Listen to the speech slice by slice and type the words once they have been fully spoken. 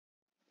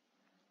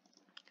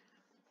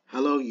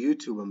Hello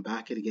YouTube, I'm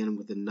back again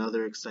with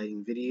another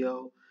exciting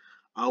video.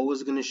 I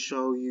was going to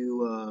show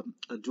you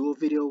a dual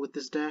video with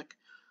this deck,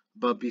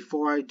 but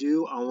before I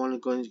do, I want to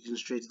go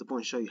straight to the point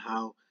and show you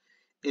how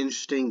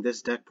interesting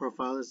this deck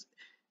profile is.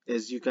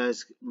 As you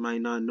guys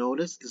might not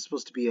notice, this is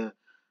supposed to be a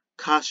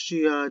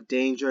Kashtira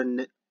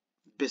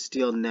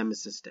Bystial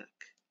Nemesis deck.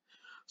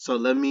 So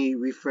let me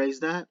rephrase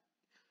that.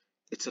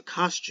 It's a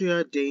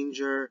Kashtira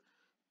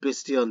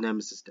Bystial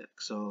Nemesis deck.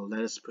 So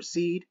let us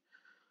proceed.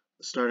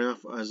 Starting off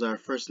as our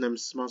first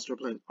Nemesis monster,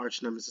 playing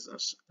Arch Nemesis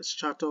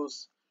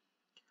Chatos.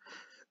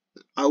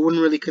 I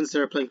wouldn't really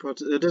consider playing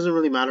Protoss. It doesn't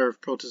really matter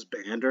if Protoss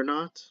banned or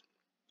not.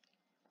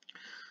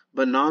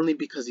 But not only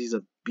because he's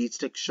a beat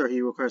stick, sure,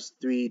 he requires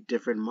he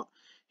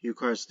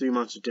requires three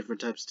monsters of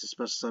different types to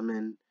special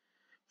summon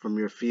from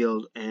your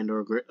field and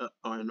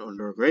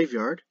or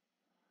graveyard.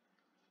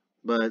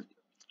 But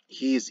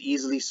he is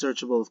easily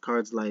searchable with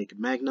cards like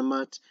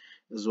Magnamut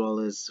as well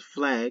as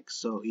Flag,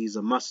 so he's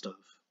a must-have.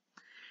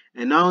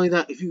 And not only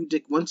that, if you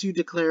once you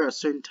declare a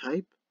certain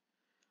type,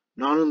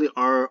 not only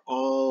are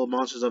all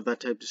monsters of that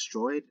type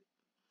destroyed,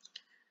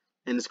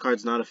 and this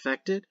card's not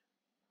affected,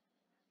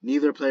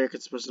 neither player can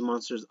special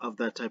monsters of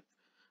that type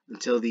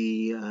until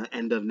the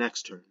end of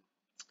next turn.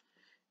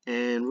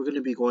 And we're going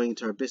to be going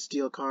into our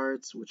Bystial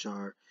cards, which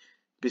are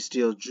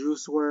Bystial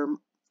Juice Worm.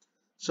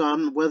 So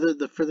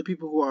for the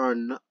people who are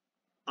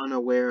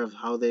unaware of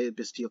how the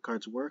Bystial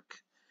cards work,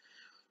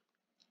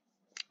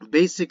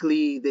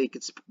 basically they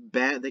could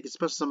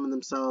special summon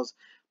themselves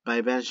by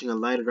banishing a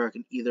light or dark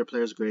in either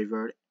player's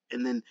graveyard,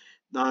 and then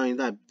not only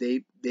that,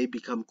 they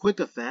become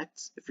quick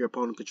effects if your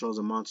opponent controls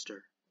a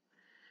monster.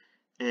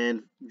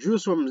 And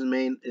Juice Worm's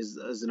main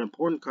is an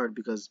important card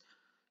because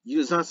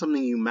it's not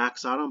something you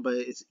max out on, but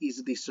it's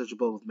easily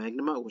searchable with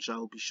Magnamut, which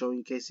I'll be showing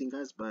you casing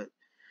guys. But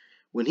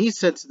when he's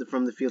sent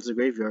from the field to the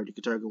graveyard, you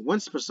can target one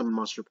special summon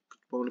monster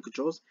opponent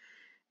controls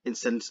and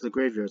send it to the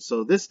graveyard.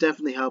 So this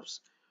definitely helps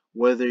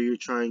whether you're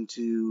trying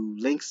to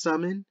link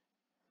summon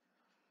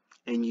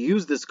and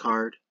use this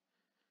card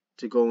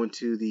to go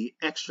into the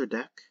extra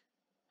deck.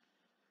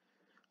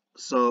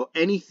 So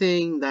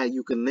anything that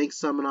you can link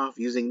summon off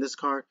using this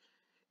card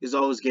is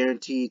always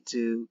guaranteed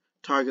to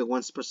target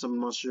one special summon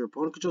monster your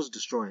opponent controls,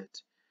 destroy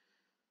it.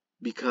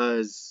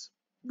 Because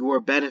you are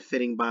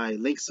benefiting by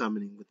link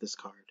summoning with this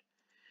card.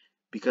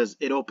 Because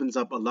it opens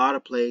up a lot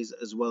of plays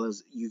as well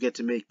as you get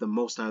to make the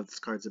most out of this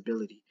card's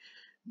ability.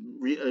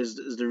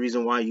 Is the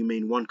reason why you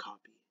main one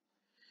copy.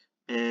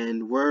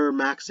 And we're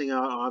maxing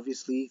out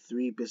obviously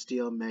 3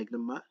 Bystial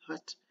Magnum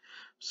Hut.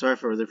 Sorry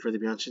for the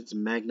pronunciation, it's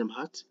Magnum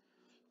Hut.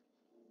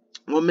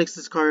 What makes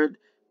this card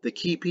the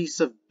key piece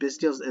of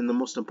Bystials, and the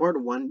most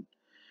important one,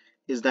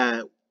 is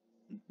that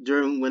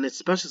when it's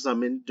special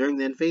summoned, during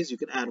the end phase, you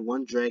can add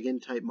one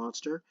dragon type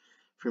monster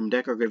from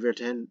deck or graveyard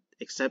to hand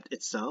except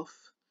itself.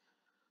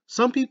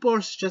 Some people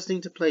are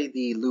suggesting to play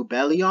the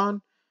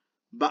Lubellion,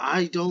 but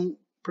I don't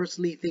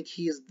personally think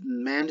he is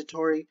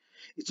mandatory.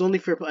 It's only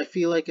for, I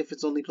feel like if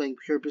it's only playing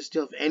pure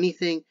Bystial, if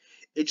anything,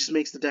 it just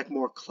makes the deck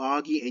more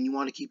cloggy and you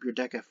want to keep your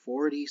deck at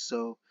 40,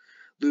 so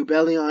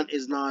Lubellion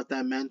is not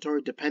that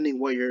mandatory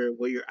depending what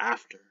you're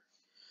after.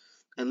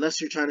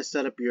 Unless you're trying to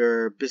set up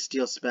your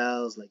Bystial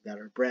spells like that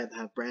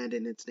have brand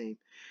in its name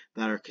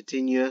that are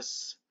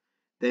continuous,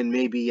 then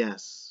maybe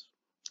yes.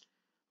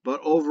 But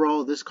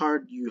overall, this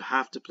card you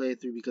have to play it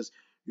through because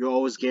you're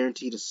always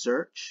guaranteed a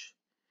search.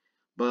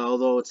 But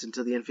although it's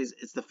until the end phase,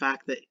 it's the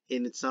fact that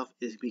in itself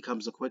it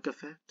becomes a quick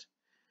effect.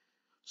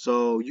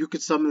 So you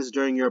could summon this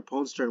during your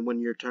opponent's turn when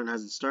your turn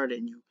hasn't started,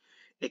 and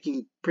it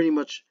can pretty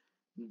much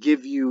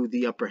give you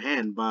the upper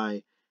hand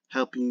by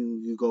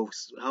helping you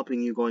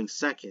going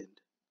second.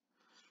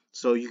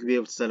 So you can be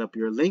able to set up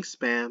your link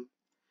spam,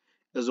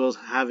 as well as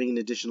having an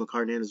additional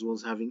card in hand, as well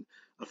as having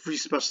a free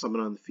special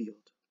summon on the field.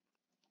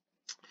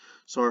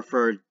 So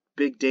for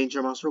big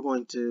danger monster, we're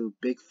going to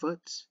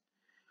Bigfoot.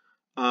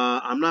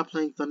 I'm not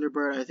playing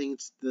Thunderbird. I think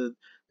it's the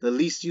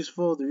least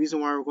useful. The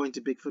reason why we're going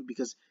to Bigfoot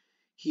because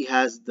he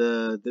has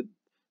the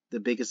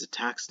biggest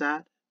attack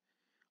stat.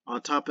 On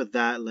top of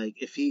that,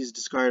 like if he's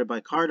discarded by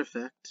card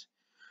effect,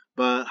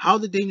 but how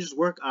the dangers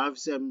work,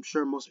 obviously, I'm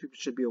sure most people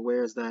should be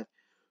aware, is that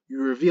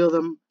you reveal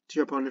them to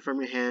your opponent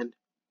from your hand.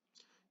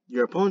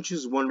 Your opponent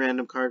chooses one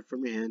random card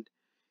from your hand.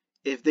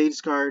 If they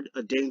discard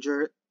a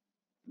danger,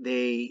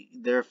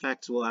 their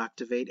effects will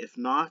activate. If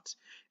not,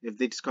 if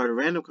they discard a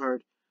random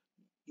card,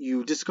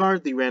 you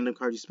discard the random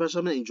card you special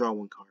summon and you draw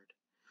one card.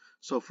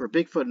 So for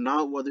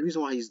Bigfoot, the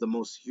reason why he's the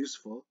most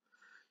useful,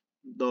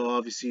 though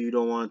obviously you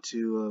don't want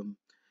to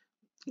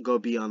go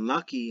be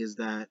unlucky, is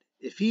that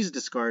if he's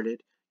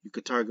discarded, you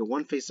could target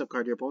one face-up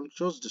card your opponent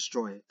controls,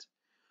 destroy it.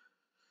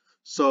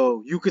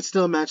 So you could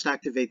still match to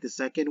activate the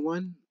second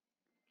one,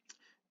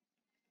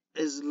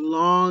 as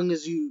long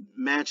as you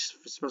match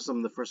special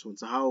summon the first one.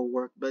 So how it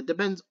works, but it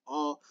depends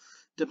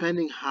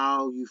depending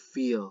how you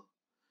feel.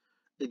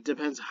 It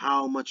depends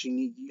how much you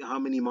need, how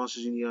many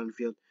monsters you need on the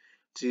field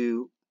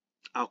to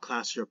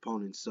outclass your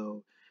opponent.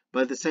 So,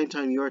 but at the same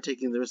time, you are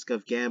taking the risk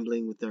of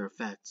gambling with their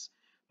effects.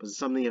 But it's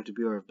something you have to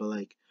be aware of. But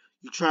like,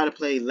 you try to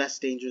play less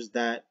dangers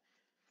that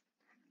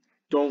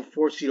don't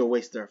force you to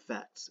waste their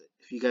effects,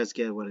 if you guys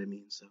get what I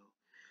mean. So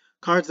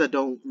cards that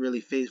don't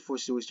really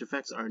force you to waste your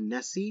effects are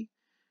Nessie.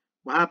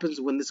 What happens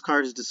when this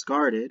card is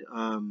discarded?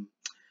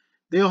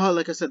 They all have,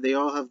 like I said, they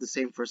all have the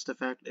same first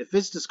effect. If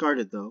it's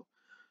discarded though,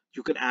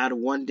 you can add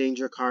one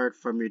danger card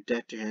from your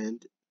deck to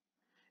hand,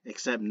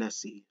 except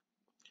Nessie.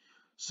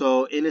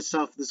 So in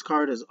itself, this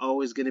card is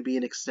always going to be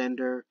an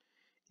extender.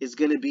 It's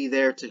going to be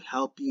there to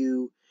help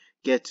you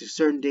get to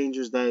certain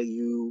dangers that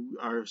you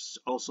are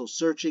also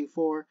searching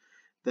for,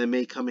 that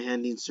may come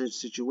handy in certain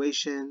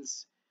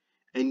situations.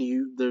 And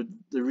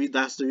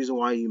that's the reason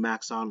why you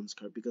max out on this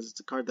card, because it's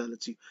a card that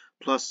lets you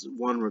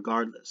 +1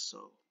 regardless.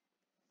 So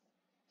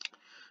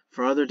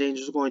for other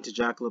dangers, going to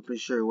Jackal, I'm pretty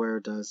sure where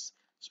it does.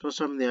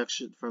 Especially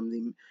from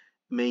the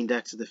main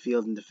deck to the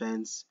field and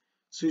defense.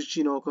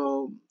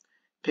 Tsuchinoko,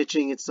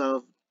 pitching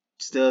itself,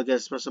 still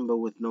gets special but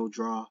with no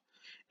draw.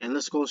 And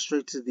let's go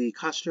straight to the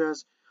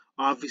Kashtiras.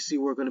 Obviously,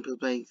 we're going to be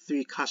playing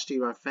 3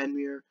 Kashtira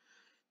Fenrir.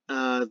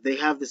 They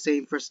have the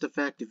same first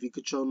effect. If you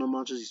control no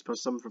monsters, you special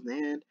summon from the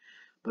hand.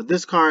 But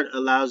this card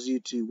allows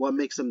you to, what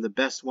makes them the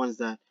best ones,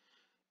 that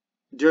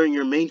during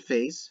your main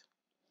phase,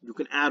 you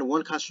can add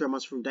 1 Kashtira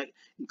monster from deck,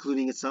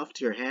 including itself,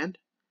 to your hand,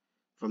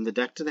 from the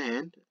deck to the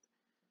hand,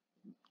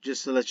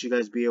 just to let you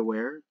guys be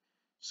aware,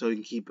 so you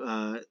can keep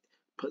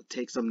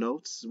take some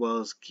notes as well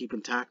as keep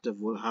intact of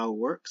how it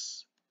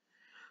works.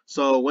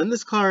 So when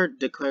this card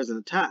declares an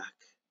attack,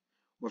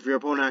 or if your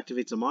opponent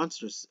activates a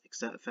monster's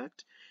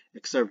effect,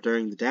 except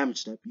during the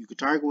damage step, you can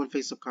target one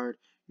face-up card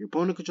your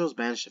opponent controls,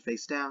 banish it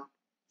face down.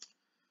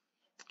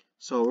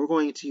 So we're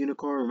going into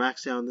Unicorn, we're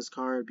maxing out on this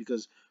card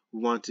because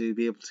we want to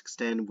be able to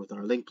extend with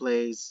our link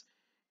plays,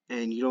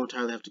 and you don't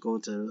entirely have to go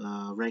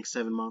into rank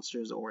 7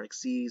 monsters or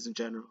Xyzs in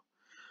general.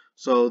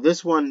 So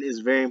this one is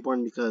very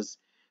important because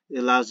it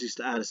allows you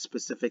to add a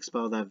specific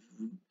spell that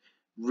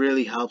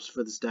really helps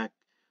for this deck.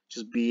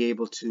 Just be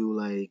able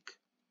to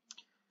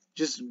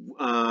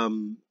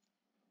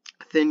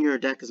thin your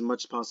deck as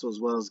much as possible, as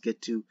well as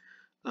get to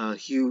a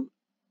huge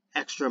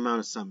extra amount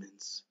of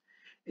summons,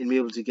 and be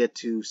able to get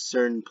to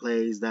certain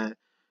plays that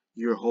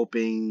you're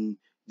hoping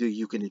that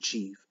you can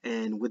achieve.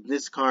 And with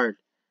this card,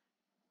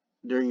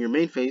 during your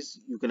main phase,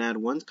 you can add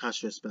 1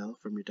 Kashtira spell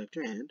from your deck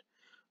to your hand.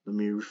 Let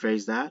me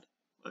rephrase that,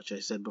 which I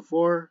said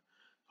before.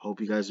 Hope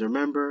you guys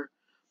remember.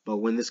 But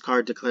when this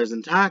card declares an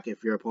attack,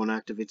 if your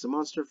opponent activates a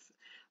monster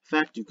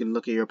effect, you can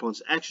look at your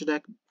opponent's extra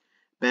deck,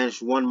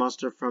 banish 1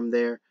 monster from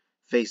there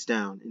face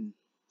down.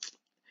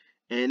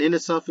 And in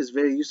itself is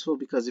very useful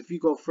because if you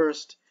go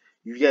first,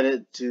 you get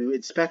it to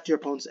inspect your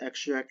opponent's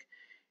extra deck,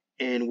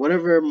 and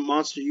whatever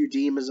monster you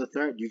deem as a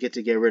threat, you get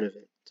to get rid of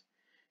it.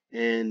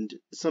 And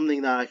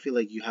something that I feel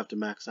like you have to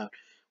max out,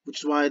 which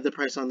is why the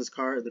price tag on this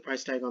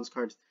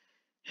card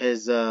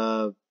has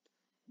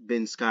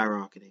been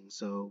skyrocketing.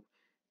 So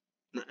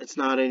it's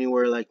not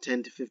anywhere like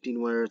 10 to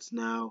 15 where it's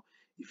now.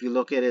 If you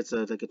look at it, it's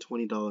like a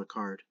 $20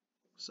 card.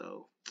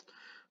 So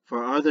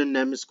for our other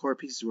Nemesis core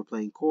pieces, we're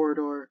playing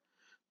Corridor.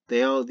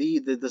 They all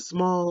the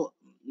small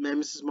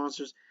Nemesis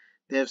monsters,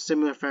 they have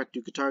similar effect.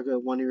 You could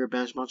target one of your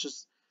banished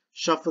monsters,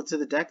 shuffle it to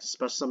the deck,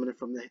 special summon it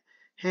from the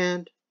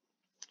hand.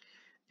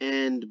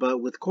 But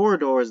with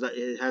Corridors,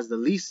 it has the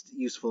least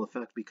useful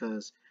effect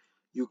because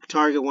you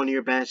target one of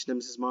your banished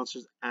Nemesis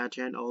monsters, add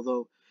to your hand.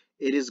 Although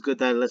it is good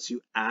that it lets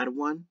you add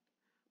one,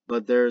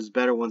 but there's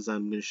better ones that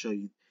I'm going to show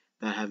you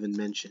that I haven't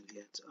mentioned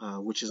yet,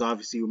 which is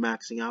obviously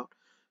maxing out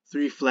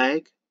 3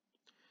 Flag.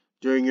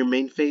 During your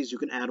main phase, you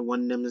can add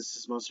 1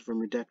 Nemesis monster from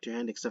your deck to your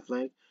hand, except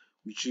Flag,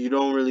 which you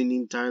don't really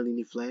entirely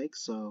need Flag.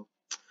 So,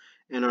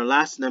 and our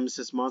last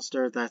Nemesis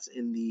monster that's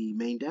in the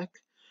main deck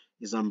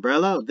is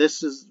Umbrella.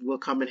 This will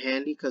come in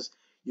handy because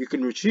you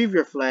can retrieve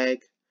your Flag,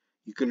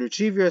 you can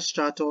retrieve your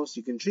Stratos,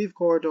 you can retrieve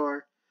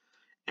Corridor,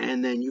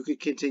 and then you can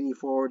continue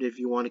forward if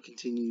you want to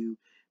continue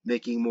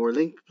making more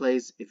link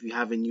plays if you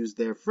haven't used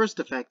their first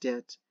effect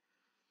yet.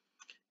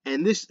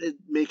 And this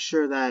makes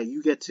sure that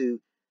you get to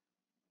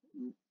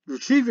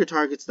retrieve your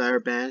targets that are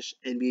banished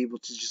and be able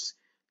to just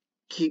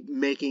keep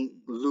making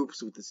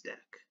loops with this deck.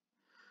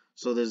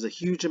 So there's a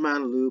huge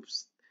amount of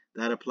loops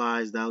that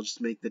applies that'll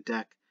just make the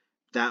deck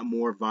that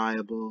more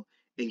viable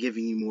and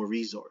giving you more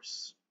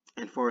resource.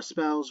 And for our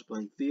spells, we're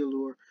playing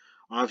Theolure.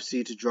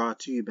 Obviously, to draw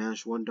 2, you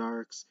banish 1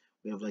 darks.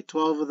 We have like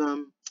 12 of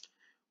them,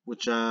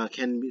 which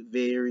can be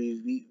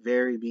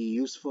very be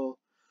useful.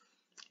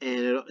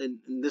 And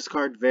this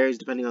card varies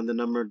depending on the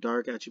number of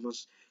dark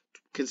attributes.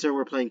 Consider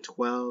we're playing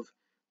 12.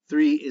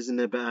 3 isn't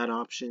a bad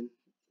option.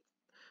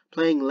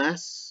 Playing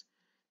less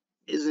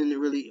isn't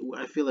really,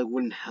 I feel like,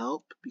 wouldn't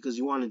help because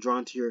you want to draw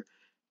into your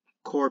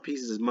core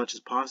pieces as much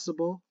as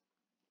possible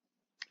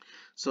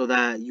so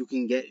that you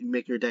can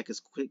make your deck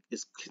as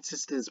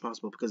consistent as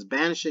possible, because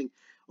banishing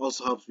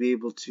also helps be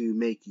able to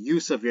make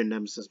use of your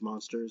Nemesis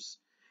monsters,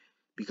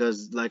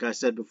 because like I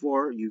said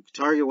before, you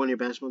target one of your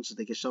banished monsters,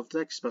 they get shuffled to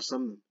deck, special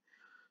summon them.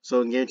 So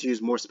it can guarantee you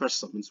use more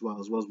special summons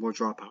as well as more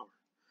draw power.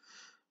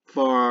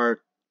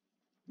 For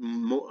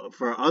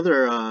our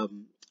other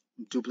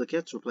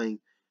duplicates, we're playing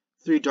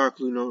 3 Dark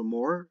Lunar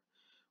more,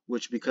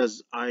 which,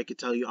 because I could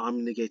tell you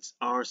Omni Negates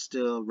are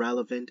still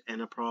relevant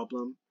and a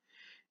problem,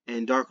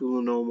 and Dark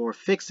Rule no more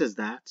fixes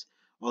that,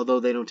 although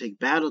they don't take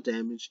battle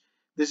damage.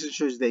 This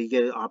ensures they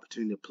get an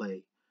opportunity to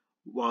play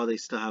while they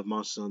still have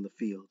monsters on the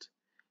field,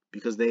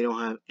 because they don't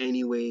have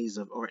any ways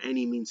of or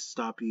any means to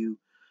stop you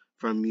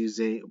from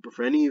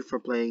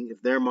playing.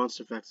 If their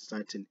monster effects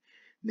decide to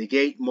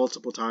negate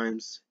multiple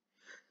times,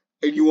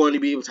 and you want to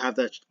be able to have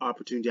that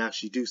opportunity to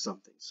actually do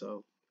something,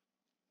 so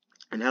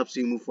it helps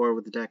you move forward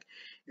with the deck,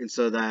 and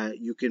so that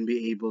you can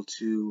be able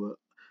to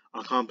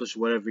accomplish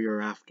whatever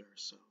you're after.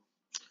 So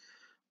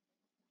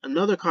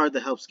another card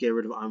that helps get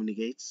rid of Omni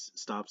Gates,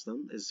 stops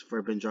them, is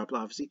Forbidden Droplet,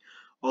 obviously.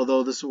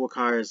 Although this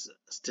requires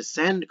to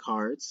send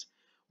cards,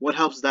 what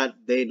helps that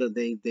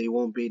they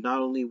won't be, not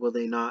only will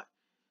they not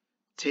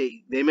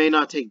take, they may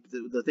not take,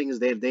 the thing is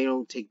they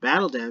don't take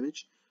battle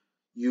damage.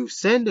 You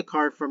send a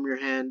card from your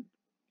hand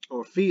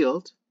or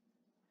field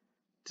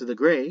to the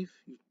grave.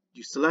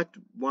 You select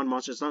one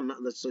monster. It's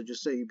not, let's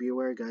just say, you be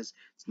aware, guys,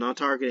 it's not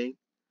targeting.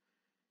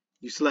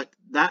 You select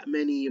that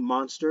many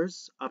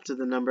monsters up to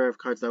the number of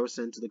cards that were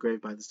sent to the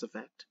grave by this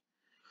effect.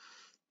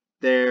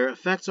 Their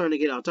effects are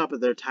negated on top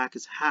of their attack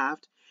is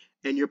halved,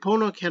 and your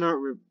opponent cannot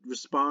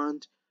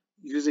respond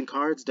using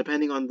cards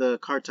depending on the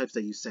card types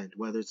that you send,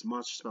 whether it's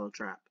monster, spell, or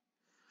trap.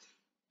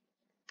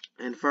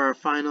 And for our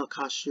final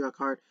Kashtira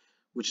card,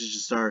 which is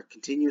just our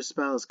continuous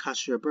spell, is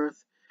Kashtira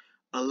Birth,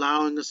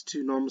 allowing us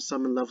to normal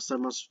summon level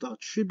 7 monsters without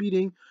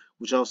tributing,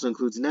 which also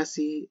includes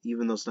Nessie,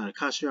 even though it's not a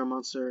Kashtira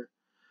monster.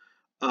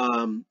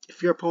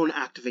 If your opponent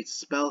activates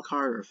a spell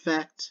card or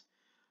effect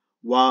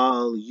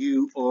while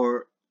you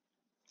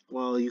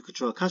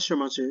control a Kashtira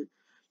monster,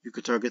 you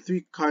could target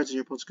 3 cards in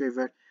your opponent's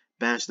graveyard,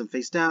 banish them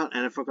face down,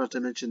 and I forgot to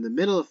mention the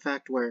middle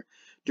effect where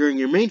during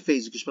your main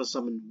phase you can special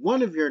summon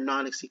one of your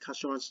non-XP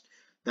Kashtira monsters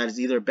that is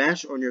either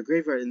banished or in your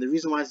graveyard. And the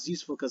reason why it's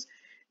useful because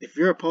if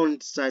your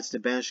opponent decides to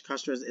banish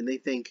Kashtiras and they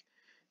think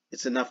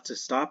it's enough to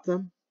stop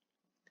them,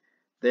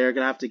 they're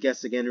going to have to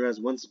guess again, whereas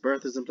once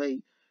Birth is in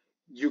play,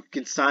 you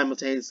can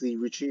simultaneously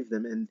retrieve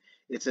them, and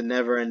it's a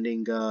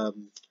never-ending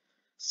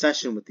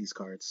session with these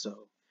cards.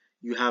 So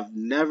you have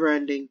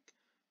never-ending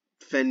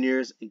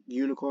Fenrirs,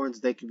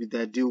 unicorns, they could be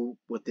that do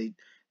what they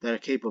that are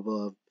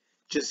capable of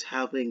just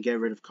helping get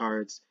rid of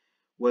cards,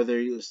 whether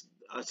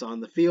it's on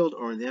the field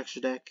or in the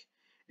extra deck,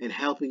 and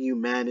helping you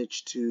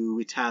manage to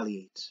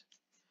retaliate.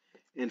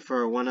 And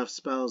for 1-off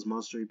spells,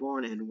 Monster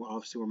Reborn, and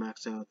obviously we're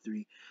maxed out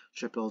 3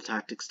 triple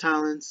tactics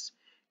talents.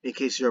 In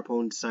case your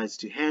opponent decides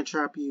to hand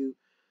trap you,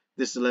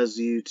 this allows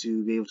you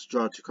to be able to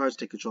draw 2 cards,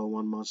 take control of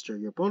 1 monster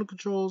your opponent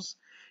controls.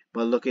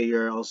 But look at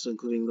your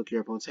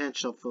opponent's hand,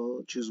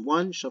 shuffle, choose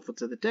 1, shuffle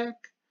to the deck.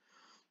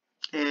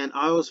 And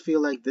I always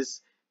feel like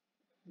this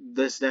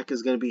deck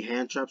is going to be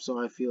hand trapped, so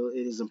I feel it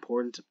is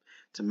important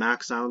to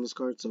max out on this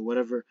card. So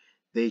whatever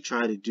they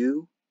try to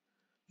do,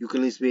 you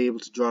can at least be able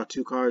to draw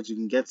 2 cards. You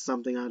can get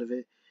something out of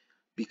it,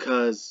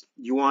 because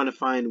you want to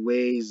find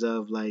ways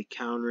of like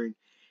countering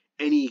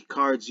any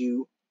cards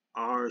you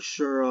are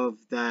sure of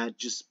that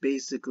just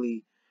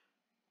basically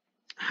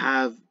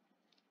have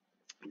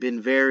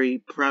been very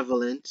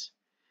prevalent,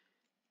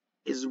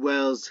 as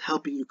well as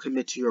helping you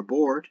commit to your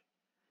board,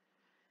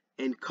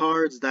 and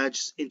cards that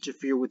just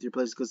interfere with your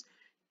plays, because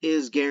it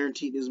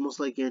is most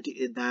likely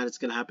guaranteed that it's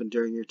going to happen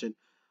during your turn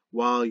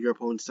while your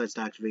opponent decides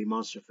to activate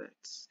monster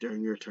effects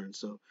during your turn.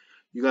 So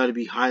you got to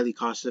be highly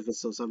cautious of it.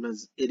 So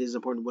sometimes it is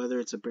important whether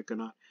it's a brick or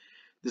not.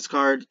 This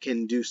card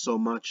can do so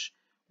much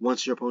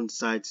once your opponent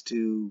decides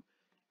to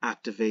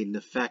activate an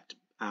effect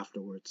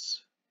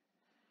afterwards.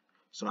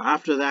 So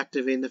after the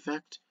activating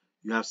effect,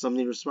 you have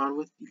something to respond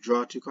with. You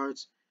draw 2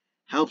 cards.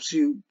 Helps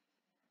you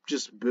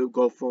just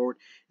go forward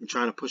and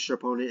trying to push your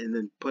opponent and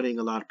then putting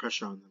a lot of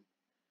pressure on them.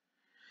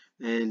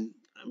 And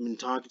I've been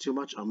talking too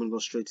much. I'm going to go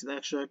straight to the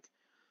extract.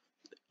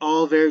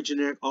 All very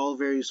generic, all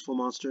very useful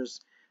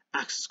monsters.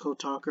 Access Code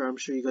Talker, I'm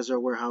sure you guys are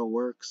aware how it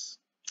works.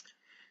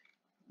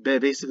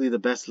 Basically the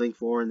best link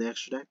for in the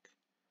extra deck.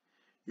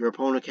 Your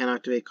opponent can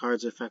activate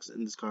cards or effects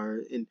in this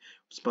card in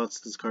response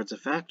to this card's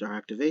effect or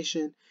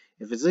activation.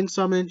 If it's link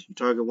summoned, you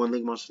target 1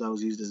 link monster that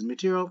was used as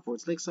material for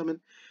its link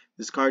summon.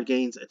 This card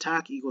gains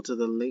attack equal to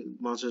the link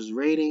monster's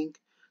rating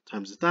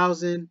times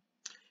 1,000.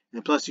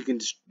 And plus you can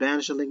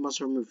banish a link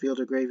monster from your field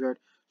or graveyard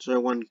to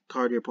 1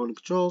 card your opponent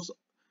controls,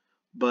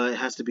 but it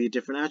has to be a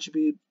different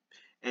attribute.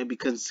 And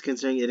because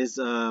considering it is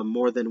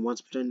more than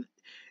once per turn,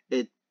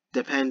 it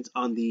depends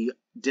on the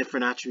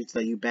different attributes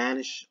that you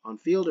banish on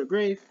field or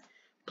grave.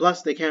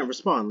 Plus, they can't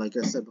respond, like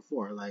I said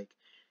before, like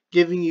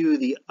giving you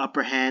the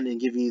upper hand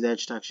and giving you the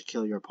edge to actually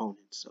kill your opponent.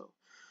 So,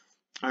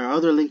 our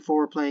other link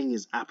for playing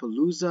is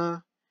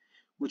Appaloosa,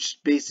 which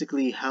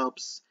basically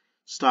helps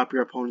stop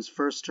your opponent's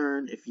first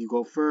turn if you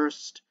go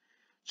first.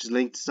 Just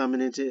link to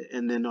summon it,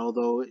 and then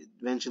although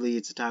eventually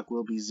its attack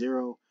will be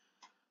 0,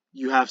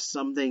 you have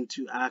something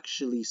to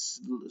actually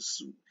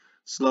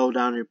slow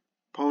down your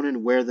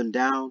opponent, wear them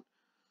down,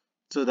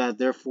 so that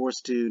they're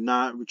forced to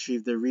not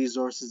retrieve their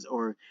resources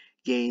or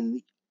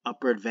gain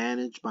upper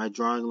advantage by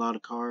drawing a lot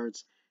of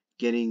cards,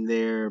 getting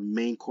their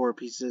main core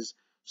pieces,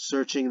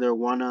 searching their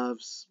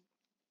one-ofs.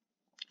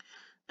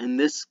 And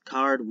this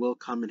card will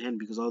come in handy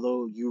because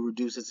although you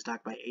reduce its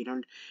attack by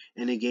 800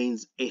 and it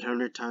gains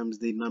 800 times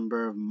the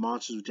number of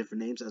monsters with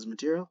different names as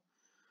material,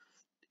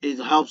 it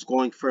helps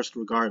going first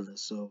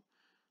regardless. So,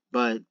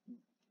 but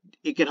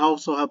it can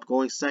also help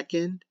going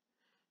second,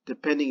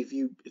 depending if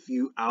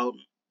you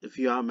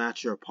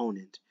outmatch your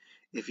opponent.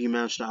 If you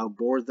manage to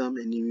outboard them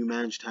and you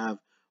manage to have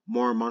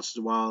more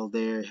monsters while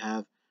they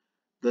have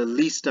the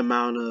least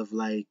amount of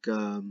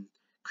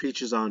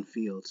creatures on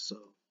field. So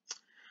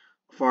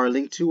for our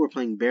link 2, we're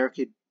playing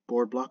Barricade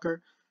Board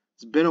Blocker.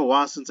 It's been a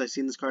while since I've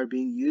seen this card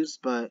being used,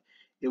 but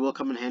it will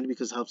come in handy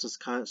because it helps us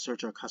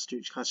search our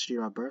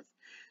Kashtira birth.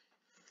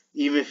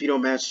 Even if you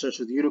don't manage to search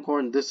with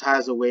Unicorn, this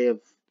has a way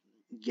of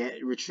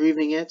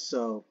retrieving it.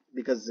 So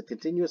because it's a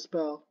continuous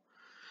spell,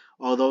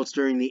 although it's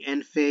during the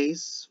end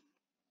phase.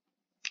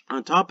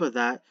 On top of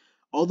that,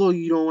 although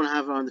you don't want to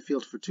have it on the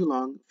field for too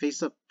long,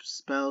 face-up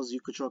spells you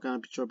control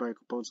cannot be destroyed by your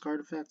opponent's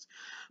card effects,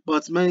 but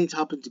it's mainly to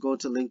help it to go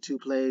into Link 2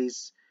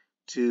 plays,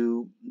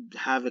 to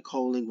have it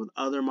co-link with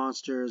other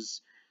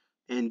monsters,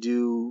 and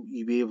you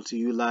be able to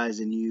utilize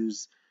and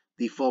use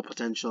the full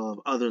potential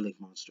of other Link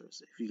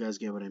monsters, if you guys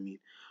get what I mean.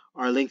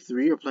 Our Link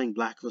 3 are playing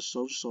Blacklist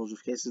Soldier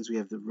of Case since we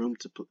have the room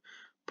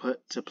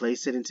to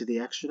place it into the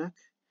extra deck.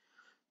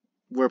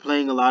 We're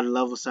playing a lot of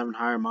level 7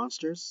 higher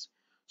monsters,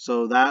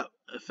 so that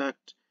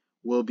effect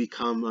will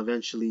become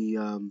eventually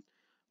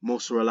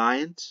most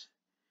reliant,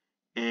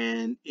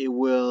 and it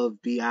will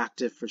be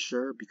active for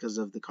sure because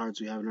of the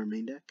cards we have in our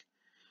main deck.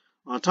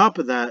 On top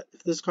of that,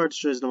 if this card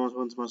destroys the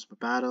one's monster per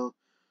battle,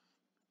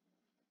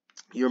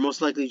 you're most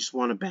likely just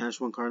want to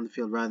banish one card on the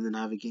field rather than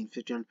have it gain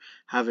 50 on,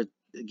 have it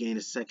gain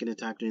a second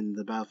attack during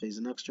the battle phase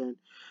the next turn.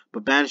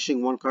 But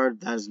banishing one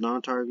card that is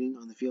non-targeting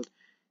on the field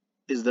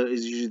is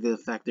usually the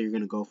effect that you're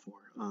going to go for.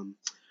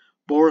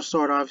 Boros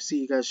Sword, obviously,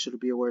 you guys should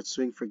be aware, it's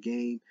swing for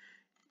game.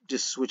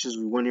 Just switches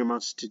one of your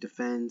monsters to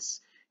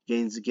defense,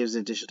 gives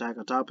an additional attack.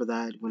 On top of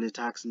that, when it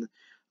attacks an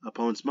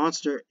opponent's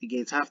monster, it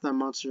gains half that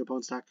monster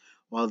opponent's attack,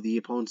 while the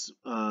opposing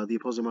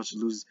monster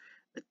loses.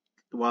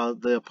 While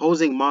the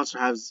opposing monster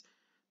has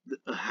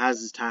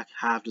his attack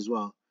halved as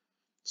well.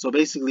 So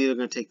basically, they're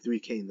going to take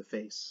 3k in the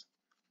face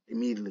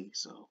immediately.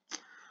 So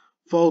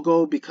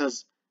Fogo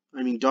because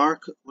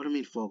Dark. What do I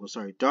mean Fogo?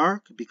 Sorry,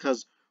 Dark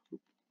because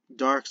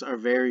Darks are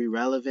very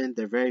relevant.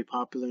 They're very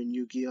popular in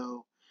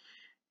Yu-Gi-Oh!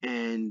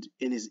 And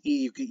in his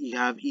you can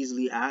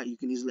easily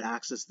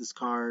access this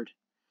card.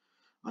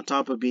 On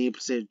top of being able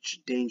to say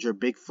Danger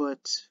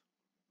Bigfoot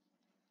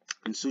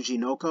and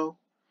Tsuchinoko.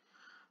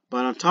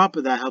 But on top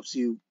of that, helps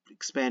you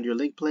expand your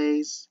link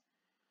plays.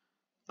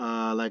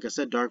 Like I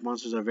said, dark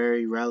monsters are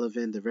very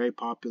relevant. They're very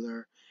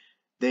popular.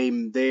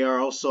 They are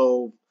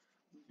also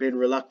been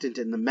reluctant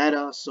in the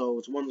meta, so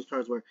it's one of those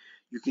cards where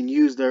you can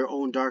use their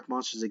own dark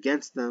monsters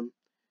against them,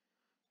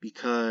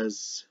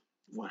 because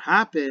what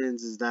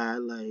happens is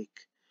that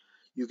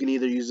you can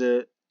either use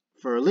it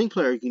for a link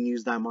player, or you can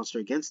use that monster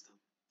against them.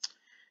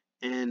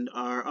 And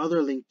our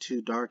other link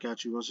to dark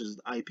attribute monsters is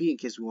the IP, in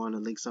case we want to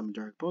link some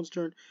dark opponent's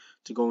turn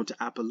to go into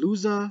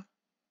Appaloosa.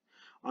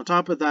 On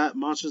top of that,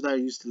 monsters that are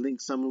used to link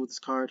summon with this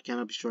card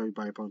cannot be destroyed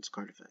by opponent's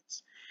card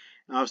effects.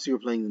 And obviously, we're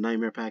playing the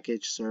Nightmare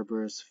package,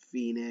 Cerberus,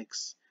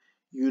 Phoenix,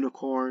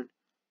 Unicorn,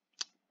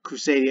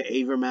 Crusadia,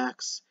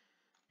 Avermax,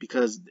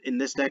 because in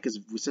this deck,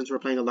 since we're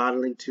playing a lot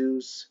of Link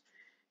 2s,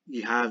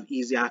 you have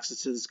easy access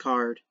to this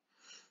card.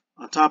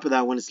 On top of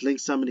that, when it's link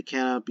summoned, it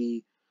cannot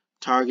be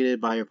targeted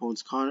by your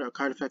opponent's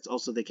card effects.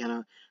 Also, they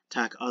cannot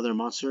attack other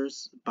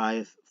monsters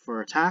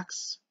for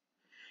attacks.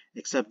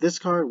 Except this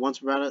card,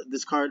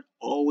 this card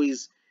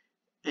always,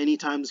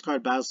 anytime this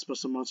card battles a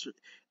special monster,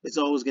 it's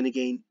always going to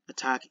gain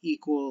attack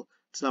equal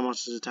to that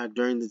monster's attack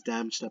during the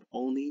damage step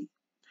only.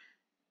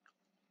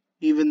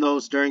 Even though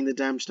it's during the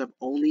damage step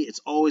only,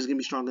 it's always going to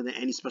be stronger than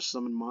any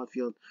special summon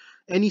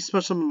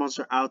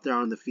monster out there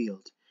on the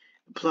field.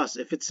 Plus,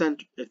 if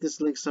this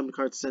link summon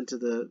card is sent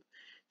to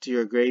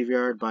your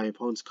graveyard by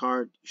opponent's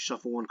card, you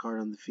shuffle one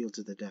card on the field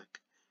to the deck.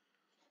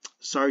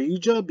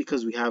 Saryuja,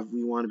 because we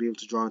want to be able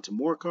to draw into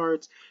more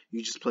cards,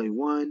 you just play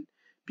one,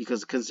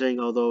 because considering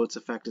although its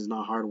effect is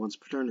not hard once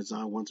per turn, it's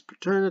not a once per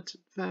turn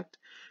effect.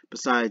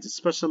 Besides its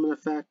special summon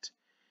effect,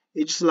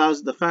 it just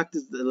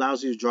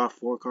allows you to draw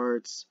 4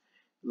 cards,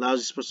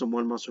 allows you to put some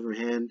one monster from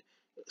your hand,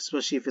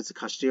 especially if it's a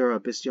Kashtira or a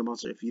Bystial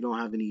monster, if you don't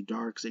have any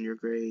darks in your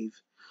grave.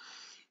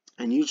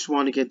 And you just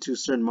want to get to a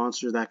certain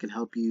monster that can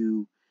help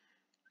you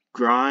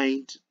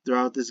grind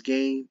throughout this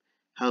game,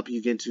 help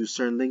you get into a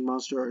certain link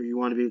monster, or you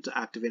want to be able to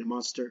activate a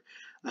monster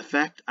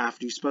effect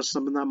after you special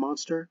summon that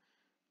monster,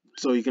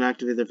 so you can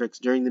activate the effects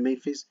during the main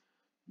phase,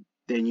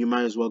 then you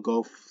might as well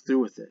go through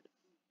with it.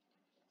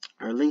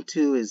 Our link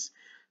 2 is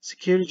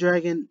Security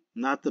Dragon,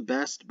 not the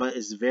best, but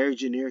it's very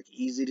generic,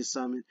 easy to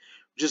summon,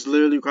 just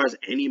literally requires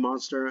any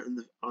monster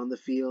on the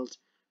field,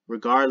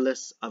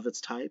 regardless of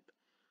its type.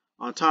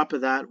 On top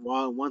of that,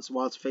 while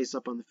it's face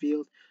up on the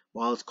field,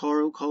 while it's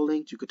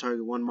co-linked, you could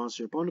target one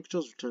monster your opponent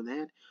controls, return the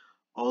hand.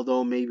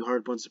 Although maybe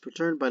hard once per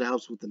turn, but it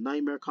helps with the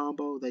Nightmare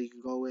combo that you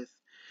can go with.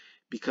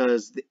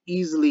 Because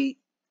basically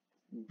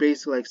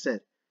like I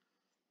said,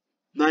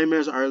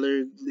 Nightmares are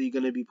literally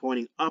going to be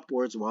pointing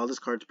upwards while this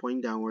card's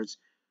pointing downwards.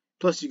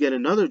 Plus, you get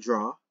another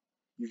draw.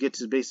 You get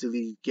to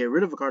basically get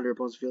rid of a card in your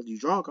opponent's field. You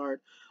draw a card.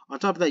 On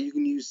top of that, you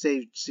can use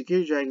Save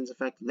Security Dragon's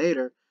effect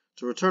later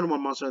to return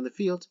one monster on the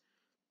field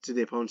to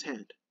the opponent's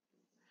hand.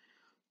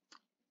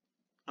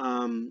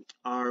 We're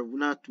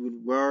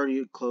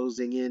already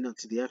closing in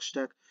to the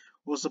extra deck.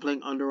 We're also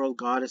playing Underworld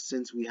Goddess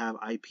since we have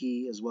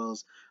IP as well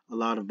as a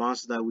lot of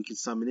monsters that we can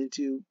summon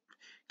into.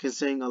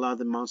 Considering a lot of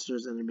the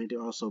monsters and they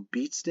are also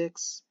beat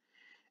sticks,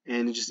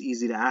 and it's just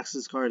easy to access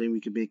this card, and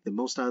we can make the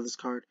most out of this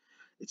card.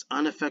 It's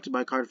unaffected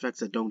by card effects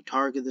that don't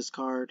target this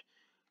card.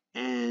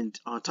 And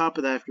on top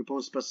of that, if your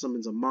opponent special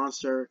summons a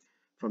monster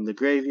from the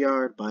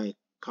graveyard by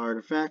card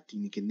effect,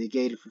 you can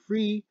negate it for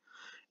free.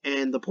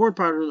 And the port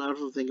part, I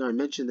don't think I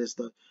mentioned this,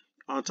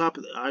 on top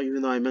of that,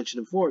 even though I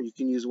mentioned it before, you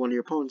can use one of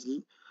your opponent's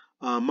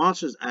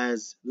monsters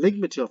as link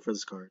material for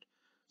this card.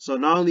 So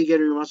not only get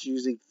your monster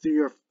using 3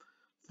 or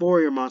 4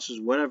 of your monsters,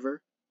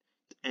 whatever,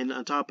 and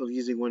on top of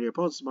using one of your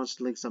opponent's monsters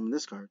to link summon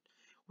this card,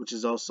 which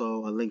is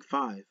also a link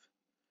 5,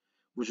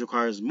 which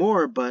requires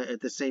more, but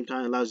at the same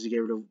time allows you to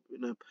get rid of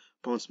an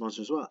opponent's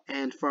monster as well.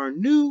 And for our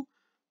new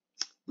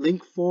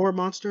Link 4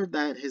 monster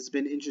that has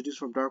been introduced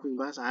from Darkwing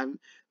Blast,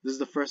 this is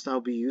the first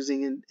I'll be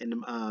using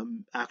in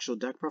actual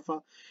deck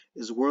profile,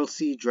 is World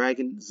Sea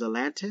Dragon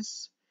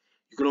Zelantis.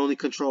 You can only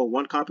control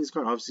 1 copy of this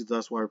card, obviously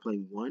that's why we're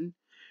playing 1.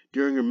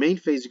 During your main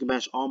phase, you can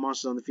banish all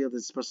monsters on the field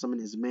and special summon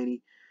as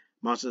many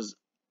monsters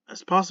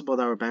as possible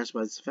that were banished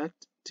by this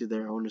effect to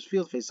their owner's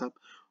field face up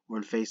or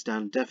in face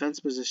down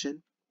defense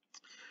position.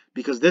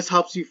 Because this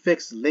helps you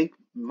fix link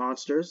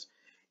monsters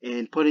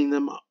and putting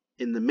them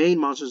in the main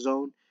monster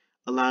zone,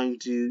 allowing you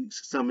to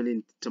summon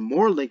into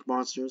more link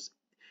monsters.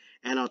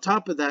 And on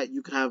top of that,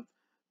 you can have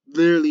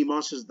literally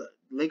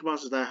link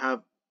monsters that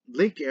have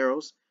link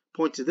arrows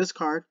point to this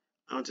card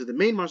onto the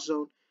main monster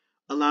zone,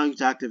 allowing you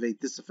to activate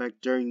this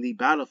effect during the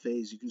battle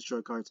phase. You can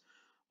destroy cards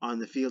on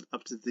the field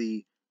up to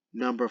the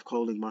number of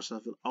co-link monsters on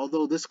the field.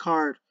 Although this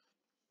card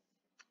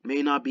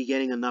may not be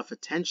getting enough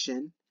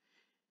attention,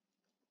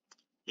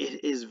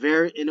 it is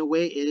in a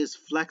way, it is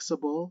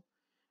flexible,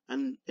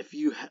 and if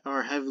you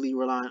are heavily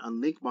reliant on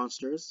link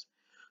monsters,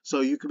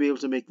 so you could be able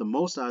to make the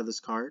most out of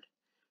this card,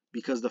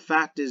 because the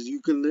fact is,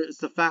 it's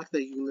the fact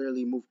that you can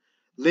literally move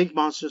link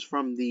monsters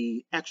from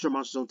the extra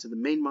monster zone to the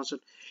main monster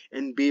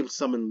and be able to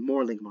summon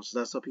more link monsters.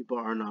 That's what people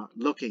are not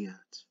looking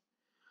at.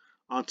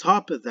 On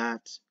top of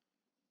that,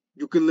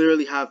 you can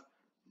literally have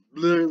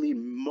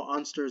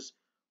monsters.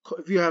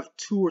 If you have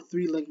 2 or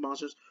 3 link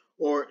monsters,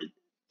 or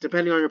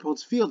depending on your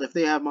opponent's field, if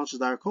they have monsters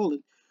that are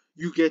co-linked,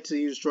 you get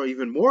to destroy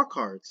even more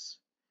cards.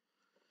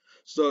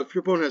 So if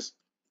your opponent has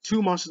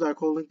 2 monsters that are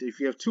co-linked, if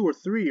you have 2 or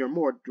 3 or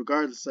more,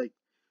 regardless,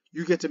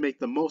 you get to make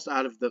the most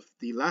out of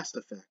the last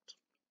effect.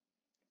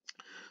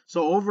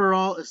 So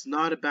overall, it's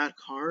not a bad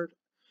card.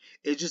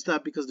 It's just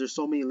that because there's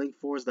so many link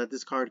 4s that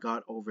this card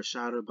got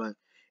overshadowed. But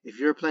if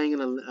you're playing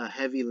in a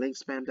heavy link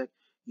spam deck,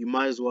 you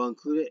might as well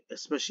include it,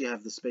 especially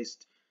have the space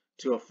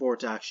to afford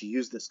to actually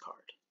use this card.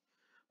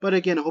 But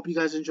again, I hope you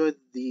guys enjoyed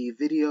the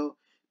video.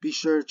 Be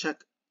sure to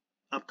check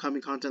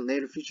upcoming content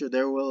later future.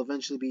 There will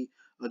eventually be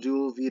a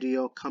dual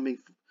video coming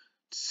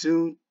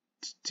soon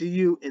to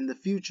you in the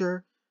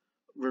future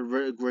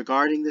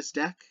regarding this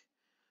deck.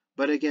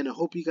 But again, I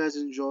hope you guys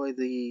enjoy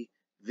the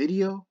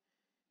video.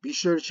 Be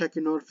sure to check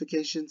your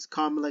notifications,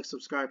 comment, like,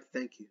 subscribe.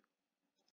 Thank you.